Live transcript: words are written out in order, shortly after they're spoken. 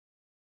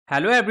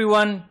Hello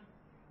everyone,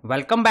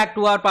 welcome back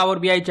to our Power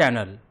BI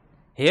channel.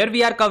 Here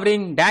we are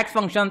covering DAX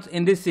functions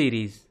in this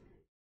series.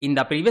 In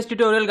the previous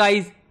tutorial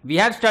guys, we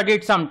have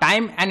studied some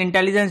time and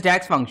intelligence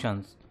DAX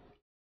functions.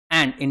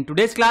 And in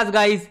today's class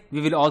guys,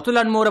 we will also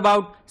learn more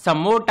about some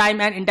more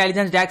time and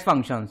intelligence DAX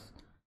functions.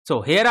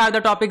 So here are the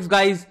topics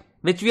guys,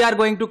 which we are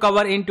going to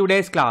cover in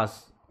today's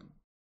class.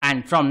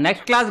 And from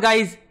next class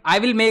guys, I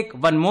will make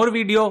one more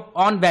video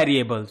on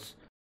variables.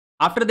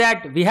 After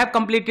that, we have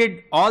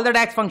completed all the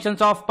DAX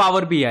functions of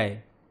Power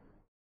BI.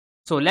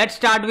 So let's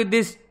start with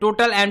this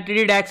total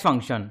MTD DAX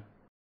function.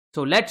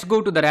 So let's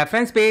go to the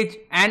reference page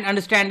and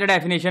understand the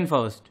definition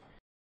first.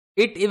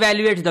 It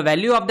evaluates the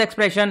value of the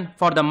expression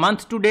for the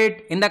month to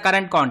date in the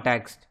current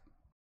context.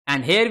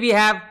 And here we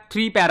have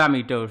three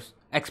parameters: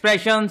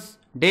 expressions,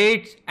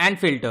 dates and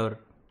filter.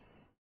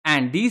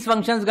 And these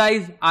functions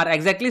guys are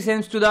exactly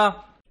same to the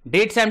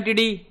dates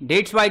MTD,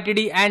 dates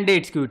YTD and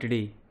dates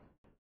QTD.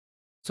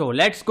 So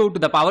let's go to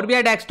the Power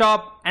BI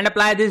desktop and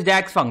apply this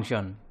DAX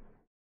function.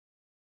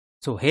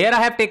 So here I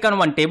have taken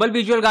one table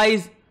visual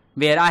guys,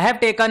 where I have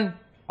taken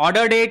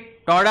order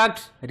date,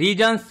 products,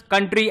 regions,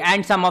 country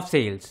and sum of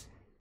sales.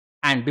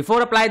 And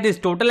before apply this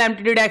total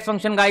MTD DAX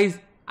function guys,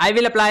 I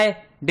will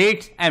apply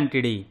dates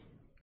MTD.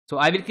 So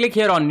I will click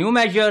here on new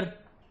measure.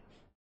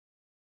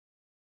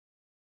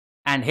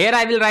 And here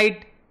I will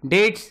write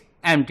dates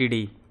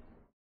MTD.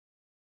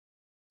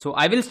 So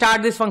I will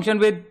start this function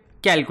with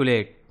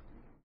calculate.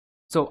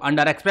 So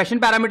under expression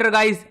parameter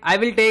guys, I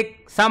will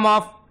take sum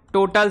of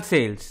total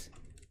sales,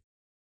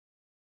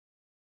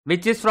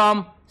 which is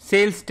from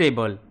sales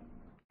table,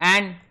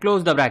 and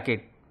close the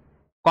bracket,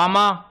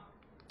 comma,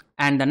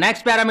 and the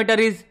next parameter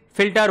is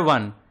filter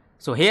 1.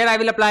 So here I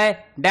will apply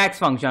DAX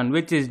function,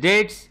 which is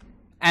dates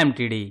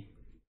MTD.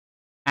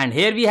 And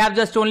here we have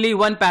just only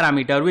one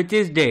parameter, which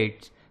is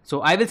dates.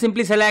 So I will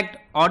simply select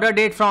order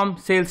date from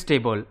sales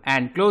table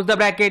and close the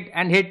bracket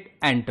and hit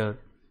enter.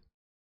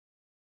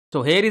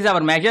 So here is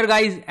our measure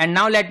guys, and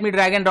now let me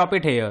drag and drop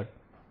it here.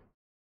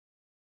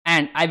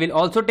 And I will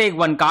also take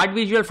one card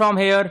visual from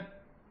here.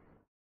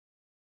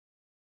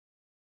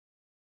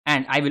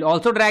 And I will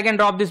also drag and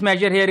drop this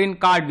measure here in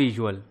card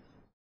visual.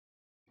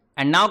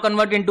 And now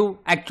convert into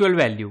actual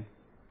value.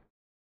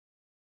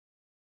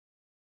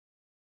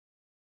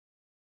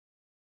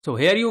 So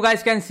here you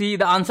guys can see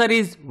the answer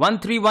is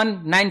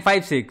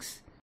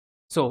 131956.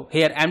 So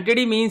here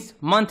MTD means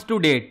month to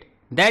date.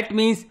 That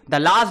means the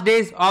last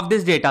days of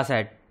this data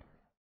set.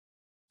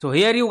 So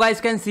here you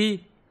guys can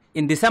see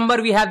in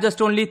December we have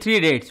just only 3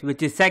 dates,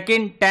 which is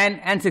 2nd,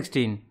 10 and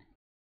 16.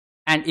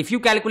 And if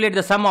you calculate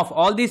the sum of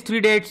all these 3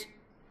 dates,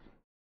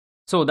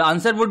 so the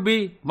answer would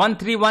be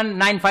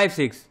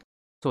 131956.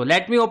 So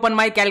let me open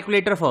my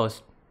calculator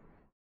first.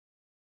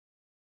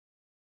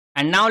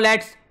 And now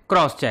let's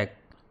cross check.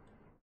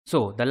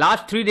 So the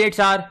last 3 dates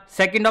are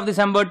 2nd of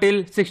December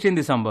till 16th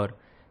December.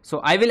 So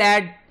I will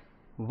add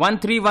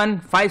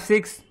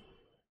 13156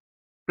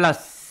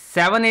 plus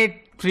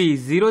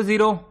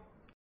 78300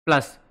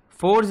 plus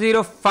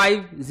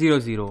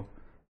 40500.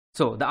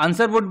 So the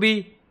answer would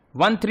be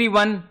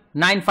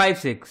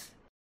 131956.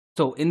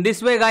 So in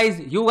this way guys,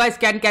 you guys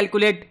can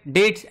calculate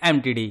dates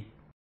MTD.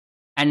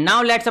 And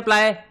now let's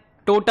apply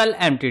total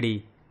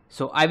MTD.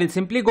 So I will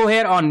simply go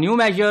here on new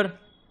measure.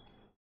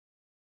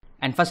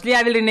 And firstly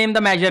I will rename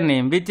the measure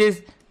name, which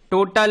is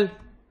total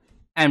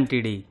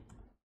MTD.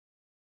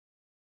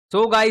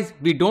 So guys,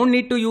 we don't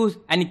need to use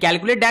any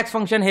calculate DAX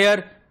function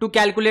here to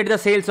calculate the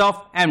sales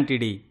of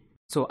MTD.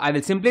 So I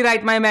will simply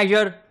write my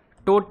measure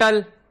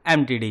total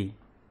MTD.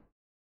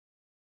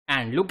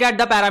 And look at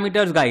the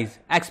parameters guys,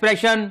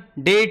 expression,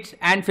 dates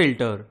and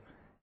filter.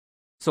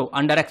 So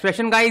under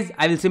expression guys,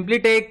 I will simply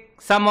take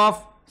sum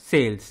of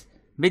sales,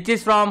 which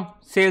is from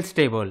sales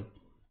table,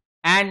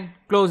 and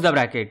close the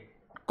bracket,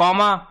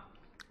 comma,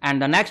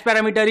 and the next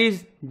parameter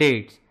is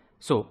dates.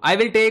 So I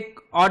will take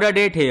order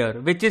date here,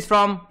 which is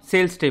from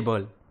sales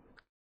table.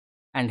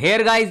 And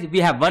here guys, we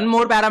have one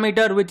more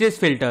parameter, which is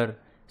filter.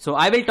 So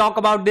I will talk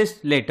about this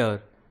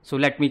later. So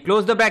let me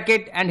close the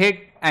bracket and hit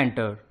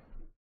enter.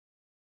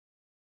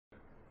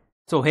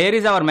 So here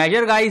is our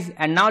measure guys,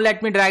 and now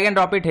let me drag and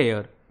drop it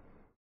here.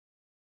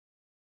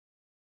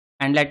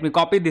 And let me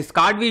copy this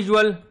card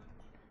visual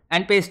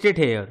and paste it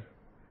here.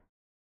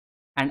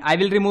 And I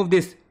will remove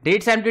this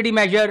dates MTD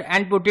measure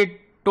and put it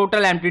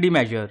total MTD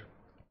measure.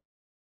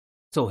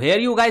 So here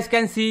you guys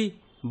can see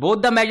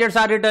both the measures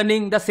are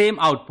returning the same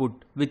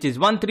output, which is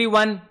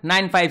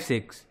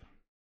 131956.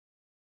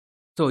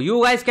 So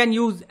you guys can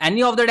use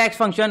any of the DAX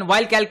function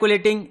while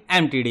calculating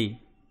MTD.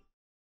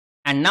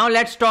 And now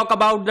let's talk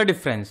about the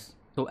difference.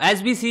 So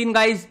as we seen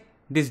guys,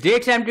 this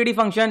dates MTD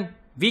function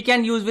we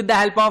can use with the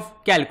help of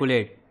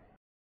calculate.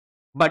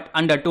 But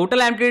under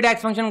total MTD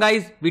DAX function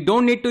guys, we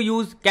don't need to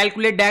use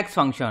calculate DAX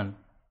function.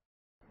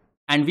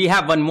 And we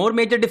have one more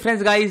major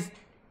difference guys.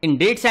 In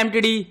dates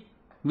MTD,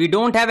 we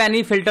don't have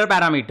any filter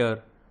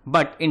parameter.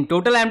 But in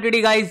total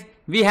MTD guys,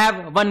 we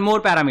have one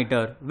more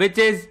parameter, which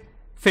is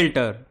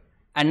filter.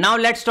 And now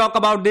let's talk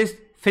about this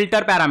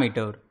filter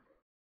parameter.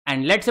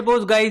 And let's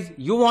suppose guys,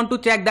 you want to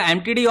check the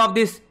MTD of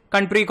this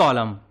country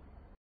column.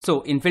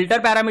 So in filter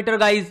parameter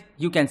guys,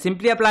 you can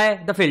simply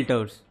apply the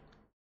filters.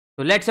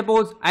 So let's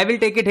suppose I will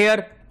take it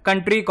here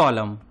country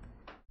column.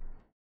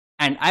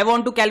 And I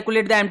want to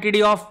calculate the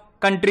MTD of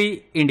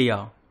country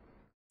India.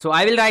 So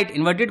I will write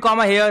inverted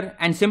comma here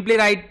and simply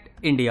write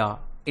India.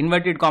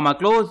 Inverted comma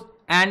close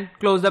and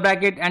close the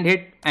bracket and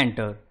hit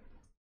enter.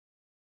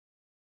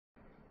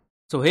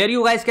 So here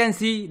you guys can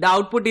see the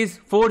output is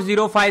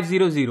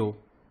 40500,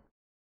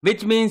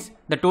 which means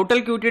the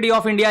total QTD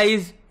of India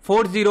is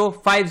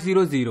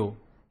 40500.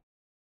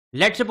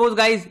 Let's suppose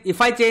guys,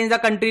 if I change the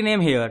country name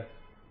here,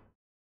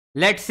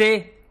 let's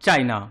say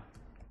China,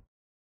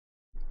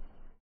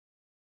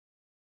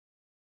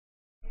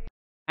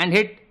 and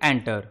hit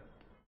enter.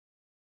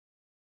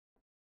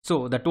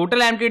 So the total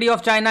MTD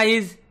of China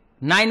is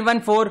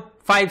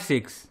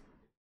 91456.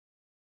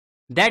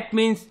 That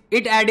means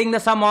it adding the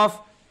sum of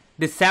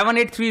this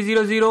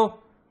 78300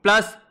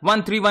 plus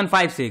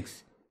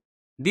 13156.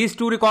 These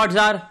two records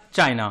are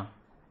China.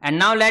 And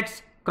now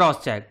let's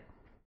cross check.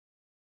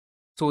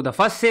 So the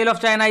first sale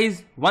of China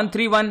is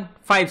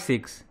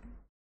 13156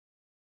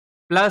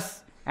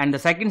 plus, and the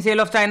second sale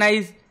of China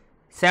is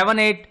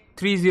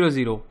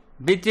 78300,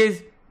 which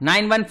is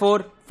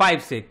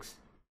 91456.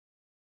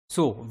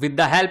 So with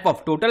the help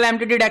of total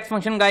MTD DAX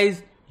function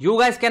guys, you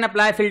guys can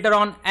apply filter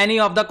on any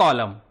of the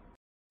column.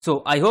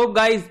 So I hope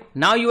guys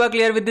now you are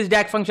clear with this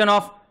DAX function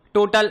of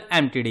total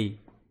MTD.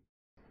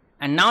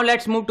 And now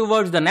let's move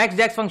towards the next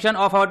DAX function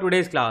of our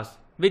today's class,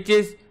 which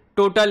is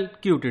total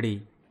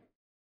QTD,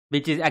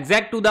 which is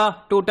exact to the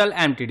total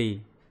MTD.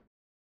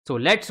 So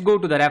let's go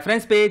to the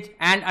reference page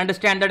and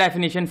understand the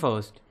definition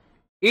first.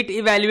 It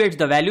evaluates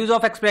the values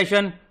of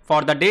expression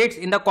for the dates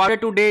in the quarter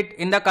to date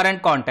in the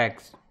current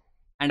context.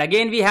 And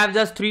again we have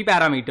just three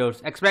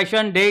parameters: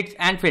 expression, dates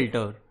and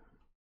filter.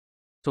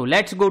 So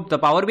let's go to the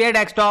Power BI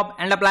desktop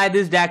and apply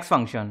this DAX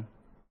function.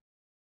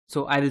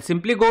 So I will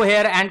simply go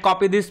here and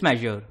copy this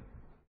measure.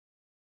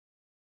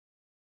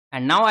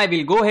 And now I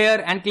will go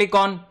here and click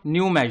on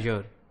new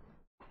measure.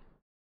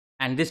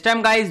 And this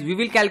time guys we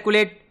will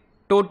calculate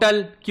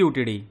total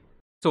QTD.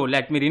 So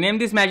let me rename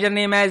this measure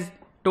name as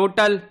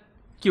total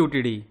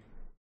QTD.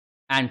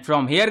 And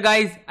from here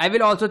guys I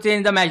will also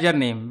change the measure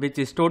name, which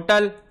is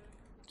total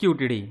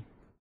QTD,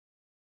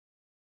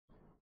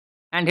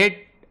 and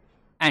hit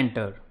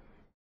enter.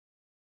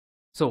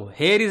 So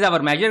here is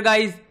our measure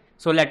guys.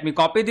 So let me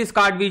copy this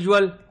card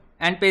visual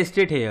and paste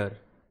it here.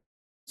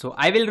 So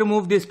I will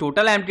remove this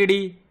total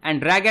MTD and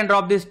drag and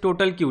drop this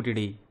total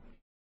QTD,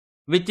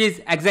 which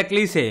is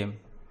exactly same.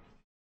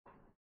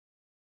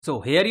 So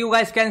here you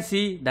guys can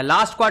see the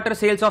last quarter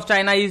sales of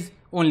China is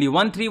only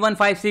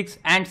 13156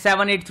 and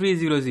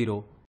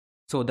 78300.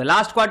 So the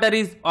last quarter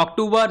is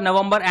October,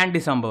 November and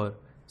December.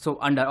 So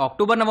under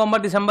October, November,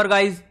 December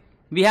guys,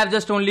 we have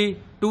just only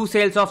 2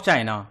 sales of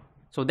China.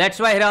 So that's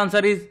why here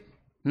answer is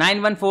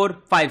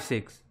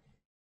 91456.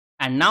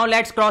 And now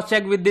let's cross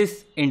check with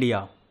this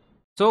India.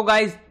 So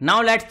guys,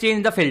 now let's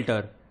change the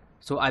filter.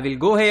 So I will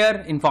go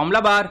here in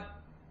formula bar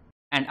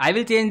and I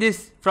will change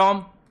this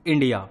from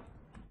India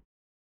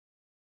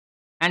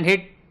and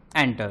hit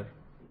enter.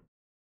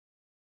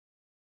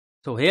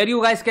 So here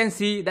you guys can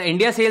see the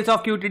India sales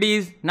of QTD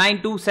is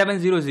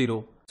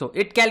 92700. So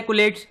it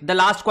calculates the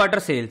last quarter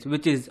sales,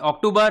 which is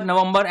October,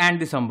 November and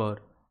December.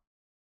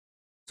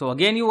 So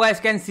again you guys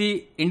can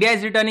see India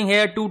is returning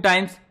here 2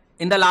 times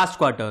in the last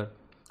quarter,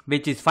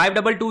 which is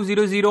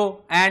 52200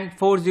 and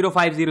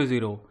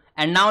 40500.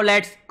 And now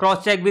let's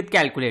cross check with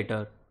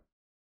calculator.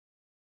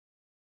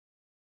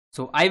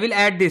 So I will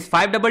add this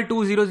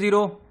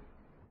 52200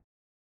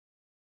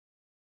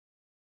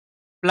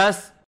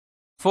 plus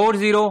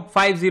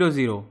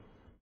 40500.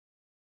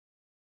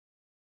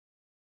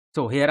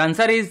 So here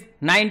answer is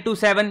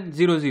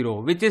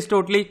 92700, which is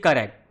totally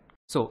correct.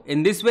 So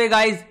in this way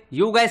guys,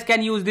 you guys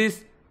can use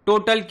this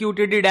total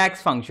QTD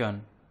DAX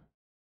function.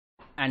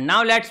 And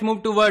now let's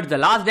move towards the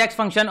last DAX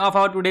function of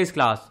our today's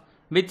class,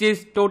 which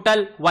is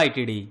total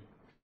YTD.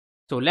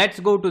 So let's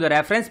go to the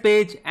reference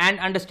page and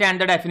understand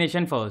the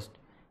definition first.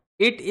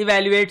 It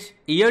evaluates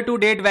year to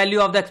date value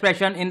of the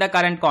expression in the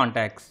current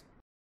context.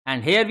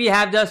 And here we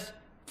have just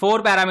 4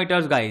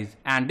 parameters guys,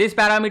 and this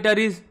parameter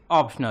is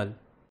optional.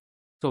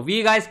 So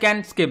we guys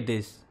can skip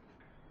this.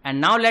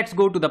 And now let's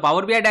go to the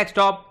Power BI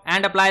desktop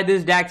and apply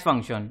this DAX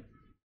function.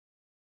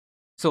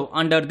 So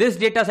under this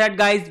data set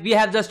guys, we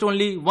have just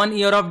only 1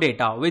 year of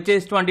data, which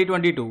is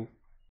 2022.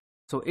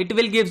 So it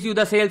will gives you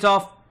the sales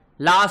of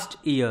last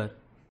year.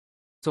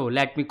 So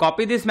let me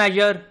copy this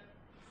measure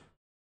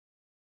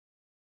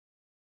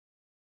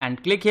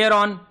and click here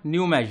on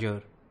new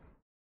measure.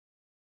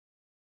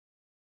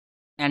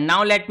 And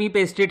now let me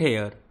paste it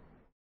here.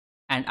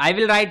 And I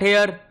will write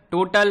here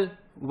total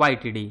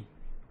YTD.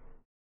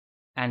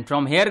 And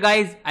from here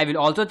guys, I will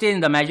also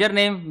change the measure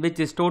name, which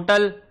is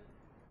total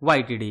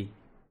YTD.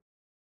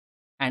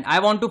 And I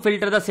want to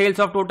filter the sales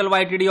of total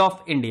YTD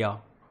of India.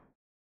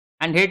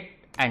 And hit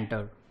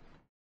enter.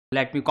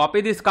 Let me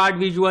copy this card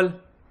visual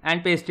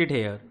and paste it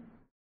here.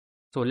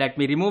 So let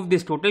me remove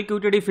this total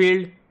QTD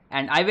field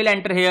and I will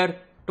enter here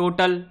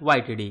total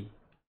YTD.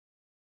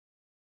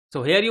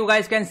 So here you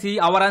guys can see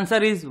our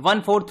answer is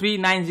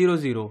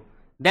 143900.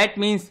 That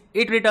means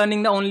it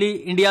returning the only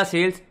India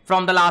sales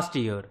from the last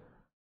year.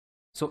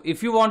 So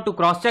if you want to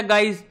cross check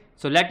guys,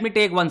 so let me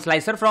take one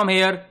slicer from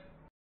here.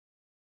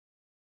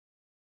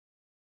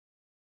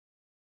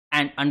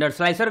 And under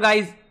slicer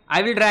guys,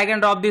 I will drag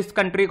and drop this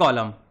country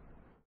column.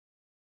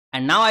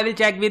 And now I will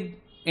check with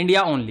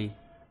India only.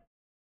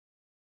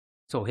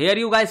 So here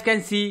you guys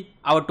can see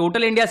our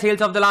total India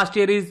sales of the last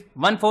year is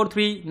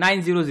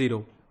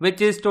 143900, which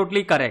is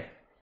totally correct.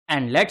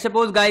 And let's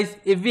suppose guys,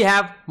 if we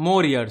have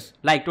more years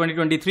like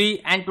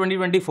 2023 and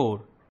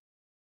 2024.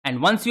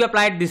 And once you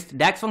applied this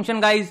DAX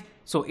function guys,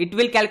 so it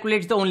will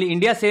calculate the only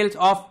India sales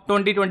of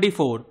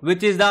 2024,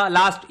 which is the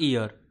last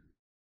year.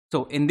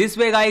 So in this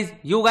way guys,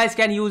 you guys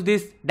can use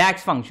this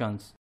DAX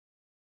functions.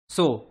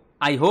 So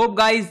I hope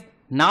guys,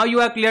 now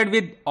you are cleared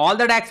with all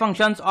the DAX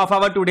functions of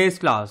our today's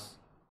class.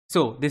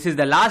 So this is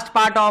the last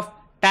part of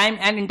time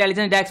and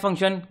intelligence DAX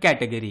function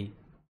category.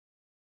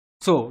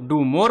 So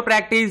do more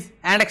practice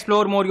and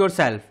explore more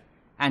yourself,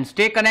 and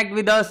stay connected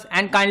with us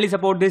and kindly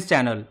support this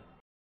channel.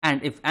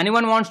 And if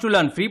anyone wants to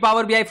learn free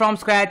Power BI from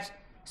scratch,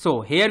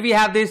 so here we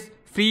have this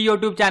free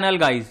YouTube channel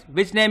guys,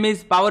 which name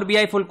is Power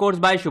BI Full Course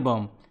by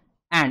Shubham.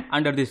 And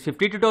under this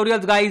 50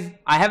 tutorials guys,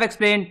 I have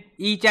explained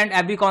each and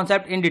every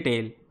concept in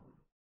detail.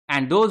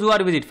 And those who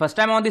are visit first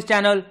time on this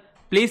channel,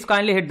 please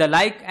kindly hit the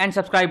like and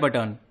subscribe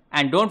button.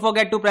 And don't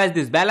forget to press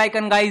this bell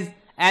icon guys,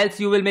 else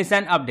you will miss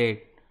an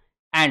update.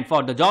 And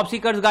for the job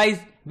seekers guys,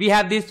 we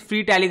have this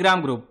free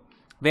Telegram group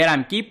where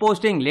I'm keep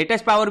posting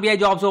latest Power BI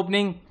jobs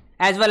opening,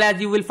 as well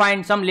as you will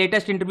find some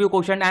latest interview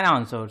question and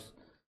answers.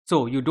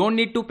 So you don't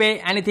need to pay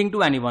anything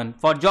to anyone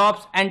for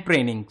jobs and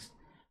trainings.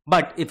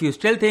 But if you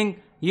still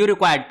think you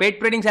require paid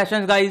training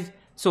sessions guys,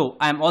 so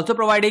I'm also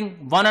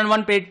providing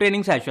one-on-one paid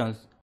training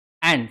sessions.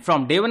 And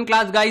from day one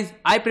class guys,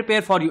 I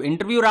prepare for you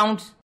interview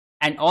rounds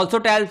and also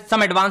tell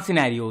some advanced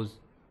scenarios,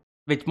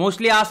 which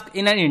mostly ask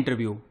in an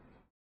interview.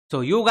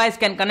 So you guys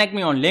can connect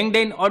me on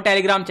LinkedIn or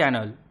Telegram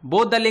channel.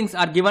 Both the links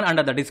are given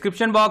under the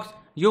description box.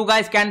 You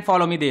guys can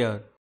follow me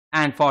there.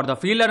 And for the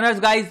free learners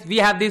guys, we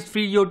have this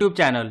free YouTube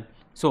channel.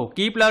 So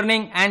keep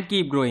learning and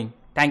keep growing.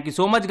 Thank you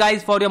so much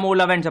guys for your more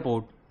love and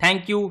support.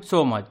 Thank you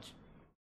so much.